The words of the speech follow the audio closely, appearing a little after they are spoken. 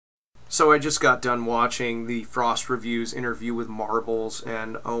So I just got done watching the Frost Reviews interview with Marbles,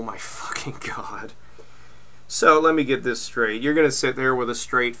 and oh my fucking god. So let me get this straight. You're going to sit there with a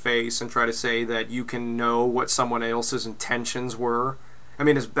straight face and try to say that you can know what someone else's intentions were? I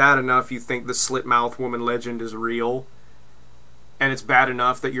mean, it's bad enough you think the slit-mouth woman legend is real, and it's bad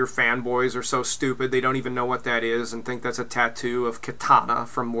enough that your fanboys are so stupid they don't even know what that is and think that's a tattoo of Katana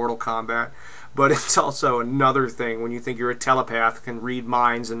from Mortal Kombat. But it's also another thing when you think you're a telepath, can read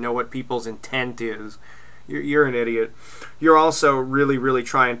minds and know what people's intent is. You're an idiot. You're also really, really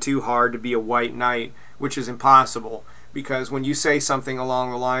trying too hard to be a white knight, which is impossible. Because when you say something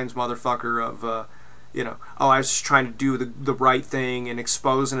along the lines, motherfucker, of, you know, oh, I was just trying to do the right thing and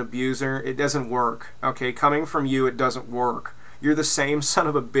expose an abuser, it doesn't work. Okay, coming from you, it doesn't work. You're the same son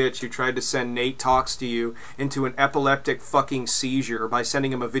of a bitch who tried to send Nate Talks to you into an epileptic fucking seizure by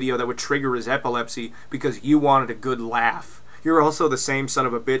sending him a video that would trigger his epilepsy because you wanted a good laugh. You're also the same son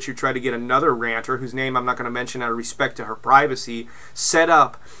of a bitch who tried to get another ranter, whose name I'm not going to mention out of respect to her privacy, set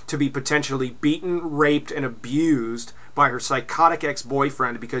up to be potentially beaten, raped, and abused by her psychotic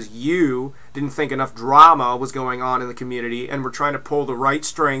ex-boyfriend because you didn't think enough drama was going on in the community and were trying to pull the right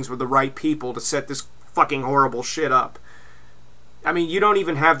strings with the right people to set this fucking horrible shit up. I mean, you don't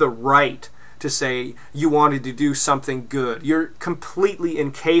even have the right to say you wanted to do something good. You're completely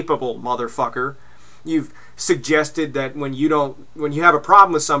incapable, motherfucker. You've suggested that when you have a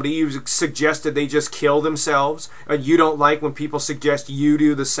problem with somebody, you've suggested they just kill themselves, and you don't like when people suggest you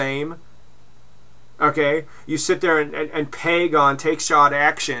do the same. Okay? You sit there and peg on Take Shot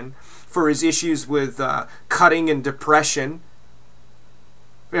Action for his issues with cutting and depression.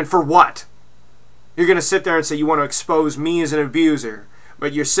 And for what? You're going to sit there and say you want to expose me as an abuser,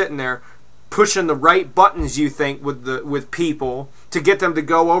 but you're sitting there pushing the right buttons, you think, with people to get them to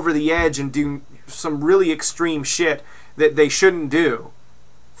go over the edge and do some really extreme shit that they shouldn't do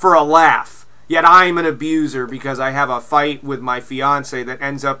for a laugh. Yet I'm an abuser because I have a fight with my fiance that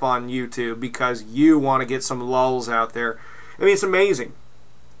ends up on YouTube because you want to get some lulz out there. I mean, it's amazing.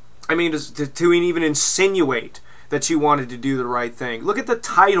 I mean, to even insinuate that you wanted to do the right thing. Look at the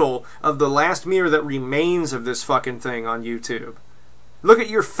title of the last mirror that remains of this fucking thing on YouTube. Look at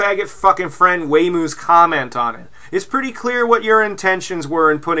your faggot fucking friend Waymu's comment on it. It's pretty clear what your intentions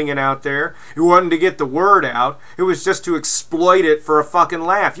were in putting it out there. It wasn't to get the word out. It was just to exploit it for a fucking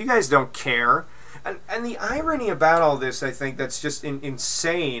laugh. You guys don't care. And the irony about all this, I think, that's just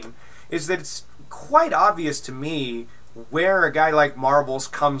insane, is that it's quite obvious to me where a guy like Marbles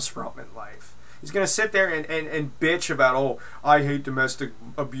comes from in life. He's going to sit there and bitch about, oh, I hate domestic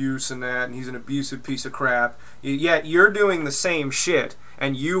abuse and that, and he's an abusive piece of crap. Yet you're doing the same shit,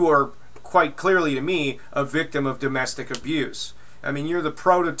 and you are, quite clearly to me, a victim of domestic abuse. I mean, you're the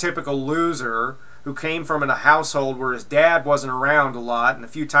prototypical loser who came from in a household where his dad wasn't around a lot, and a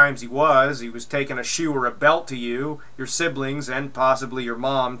few times he was taking a shoe or a belt to you, your siblings, and possibly your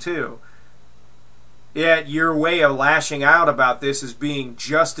mom, too. Yet your way of lashing out about this is being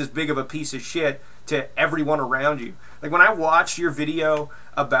just as big of a piece of shit to everyone around you. Like when I watched your video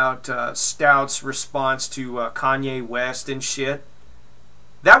about Stout's response to Kanye West and shit,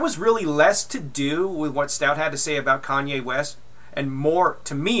 that was really less to do with what Stout had to say about Kanye West and more,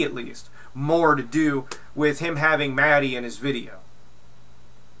 to me at least, more to do with him having Maddie in his video.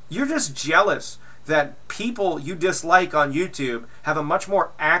 You're just jealous that people you dislike on YouTube have a much more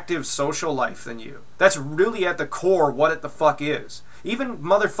active social life than you. That's really at the core what it the fuck is. Even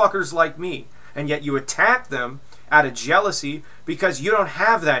motherfuckers like me. And yet you attack them out of jealousy because you don't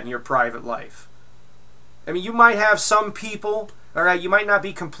have that in your private life. I mean, you might have some people, alright, you might not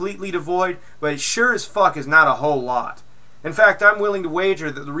be completely devoid, but it sure as fuck is not a whole lot. In fact, I'm willing to wager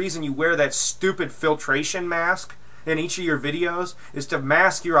that the reason you wear that stupid filtration mask in each of your videos is to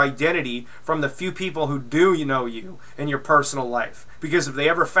mask your identity from the few people who do know you in your personal life. Because if they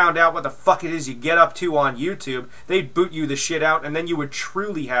ever found out what the fuck it is you get up to on YouTube, they'd boot you the shit out and then you would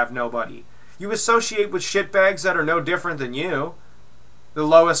truly have nobody. You associate with shitbags that are no different than you. The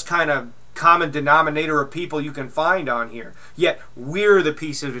lowest kind of common denominator of people you can find on here. Yet we're the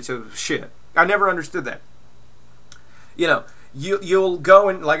pieces of shit. I never understood that. You know, you'll go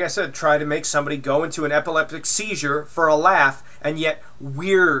and, like I said, try to make somebody go into an epileptic seizure for a laugh, and yet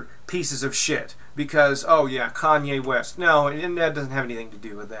we're pieces of shit. Because, oh yeah, Kanye West. No, and that doesn't have anything to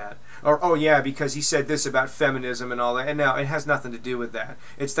do with that. Or, oh yeah, because he said this about feminism and all that. And no, it has nothing to do with that.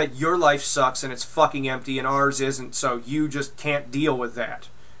 It's that your life sucks and it's fucking empty and ours isn't, so you just can't deal with that.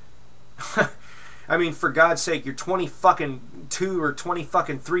 I mean, for God's sake, you're 22 or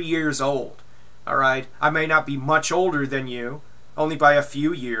 23 years old. Alright? I may not be much older than you, only by a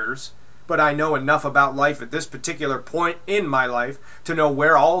few years. But I know enough about life at this particular point in my life to know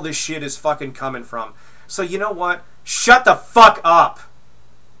where all this shit is fucking coming from. So you know what? Shut the fuck up!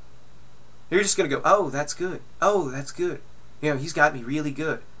 You're just gonna go, oh, that's good. Oh, that's good. You know, he's got me really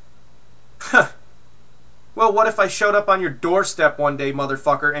good. Huh. Well, what if I showed up on your doorstep one day,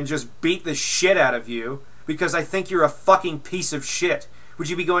 motherfucker, and just beat the shit out of you because I think you're a fucking piece of shit? Would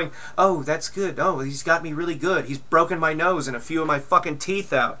you be going, oh, that's good. Oh, he's got me really good. He's broken my nose and a few of my fucking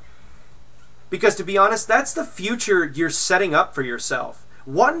teeth out. Because to be honest, that's the future you're setting up for yourself.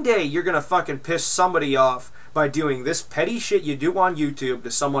 One day you're going to fucking piss somebody off by doing this petty shit you do on YouTube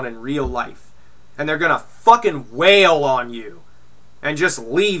to someone in real life. And they're going to fucking wail on you and just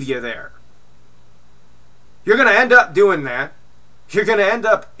leave you there. You're going to end up doing that. You're going to end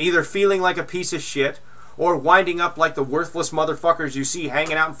up either feeling like a piece of shit or winding up like the worthless motherfuckers you see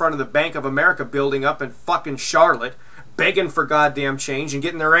hanging out in front of the Bank of America building up in fucking Charlotte, begging for goddamn change and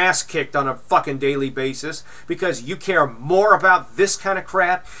getting their ass kicked on a fucking daily basis because you care more about this kind of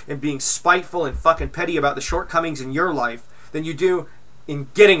crap and being spiteful and fucking petty about the shortcomings in your life than you do in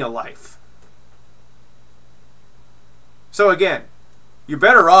getting a life. So again, you're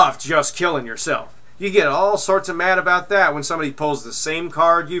better off just killing yourself. You get all sorts of mad about that when somebody pulls the same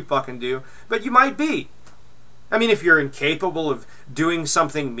card you fucking do, but you might be. I mean, if you're incapable of doing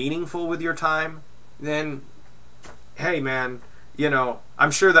something meaningful with your time, then, hey man, you know,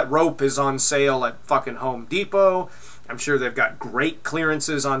 I'm sure that rope is on sale at fucking Home Depot. I'm sure they've got great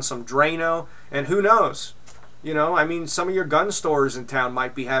clearances on some Drano, and who knows? You know, I mean, some of your gun stores in town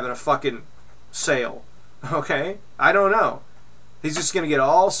might be having a fucking sale. Okay? I don't know. He's just going to get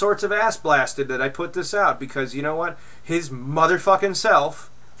all sorts of ass blasted that I put this out because, you know what? His motherfucking self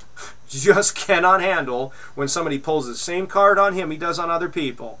just cannot handle when somebody pulls the same card on him he does on other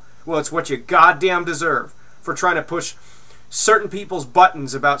people. Well, it's what you goddamn deserve for trying to push certain people's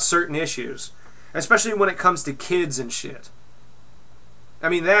buttons about certain issues, especially when it comes to kids and shit. I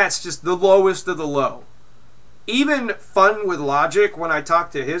mean, that's just the lowest of the low. Even Fun with Logic, when I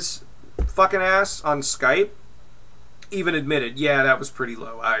talked to his fucking ass on Skype, even admitted, yeah, that was pretty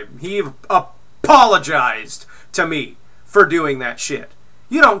low. He apologized to me for doing that shit.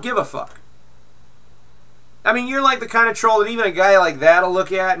 You don't give a fuck. I mean, you're like the kind of troll that even a guy like that will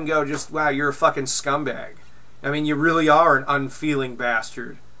look at and go, just, wow, you're a fucking scumbag. I mean, you really are an unfeeling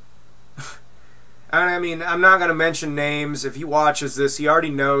bastard. And I mean, I'm not going to mention names. If he watches this, he already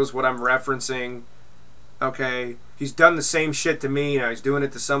knows what I'm referencing. Okay? He's done the same shit to me, now he's doing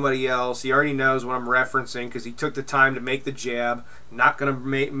it to somebody else. He already knows what I'm referencing because he took the time to make the jab. Not going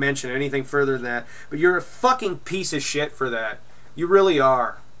to mention anything further than that. But you're a fucking piece of shit for that. You really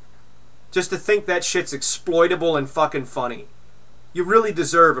are. Just to think that shit's exploitable and fucking funny. You really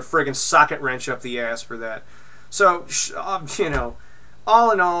deserve a friggin' socket wrench up the ass for that. So, you know,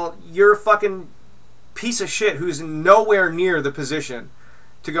 all in all, you're a fucking piece of shit who's nowhere near the position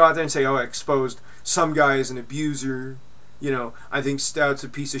to go out there and say, oh, I exposed some guy as an abuser. You know, I think Stout's a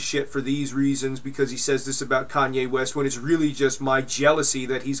piece of shit for these reasons because he says this about Kanye West when it's really just my jealousy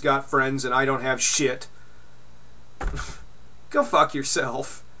that he's got friends and I don't have shit. Go fuck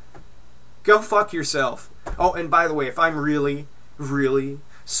yourself. Go fuck yourself. Oh, and by the way, if I'm really, really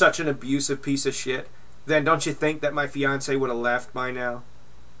such an abusive piece of shit, then don't you think that my fiance would have left by now?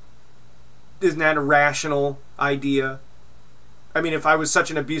 Isn't that a rational idea? I mean, if I was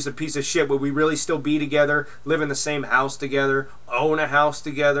such an abusive piece of shit, would we really still be together, live in the same house together, own a house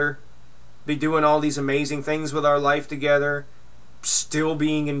together, be doing all these amazing things with our life together, still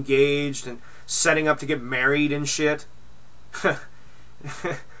being engaged and setting up to get married and shit?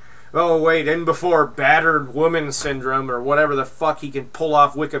 Oh, wait, and before battered woman syndrome or whatever the fuck he can pull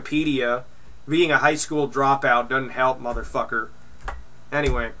off Wikipedia, being a high school dropout doesn't help, motherfucker.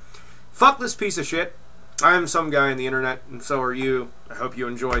 Anyway, fuck this piece of shit. I am some guy on the internet, and so are you. I hope you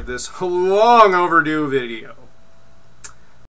enjoyed this long overdue video.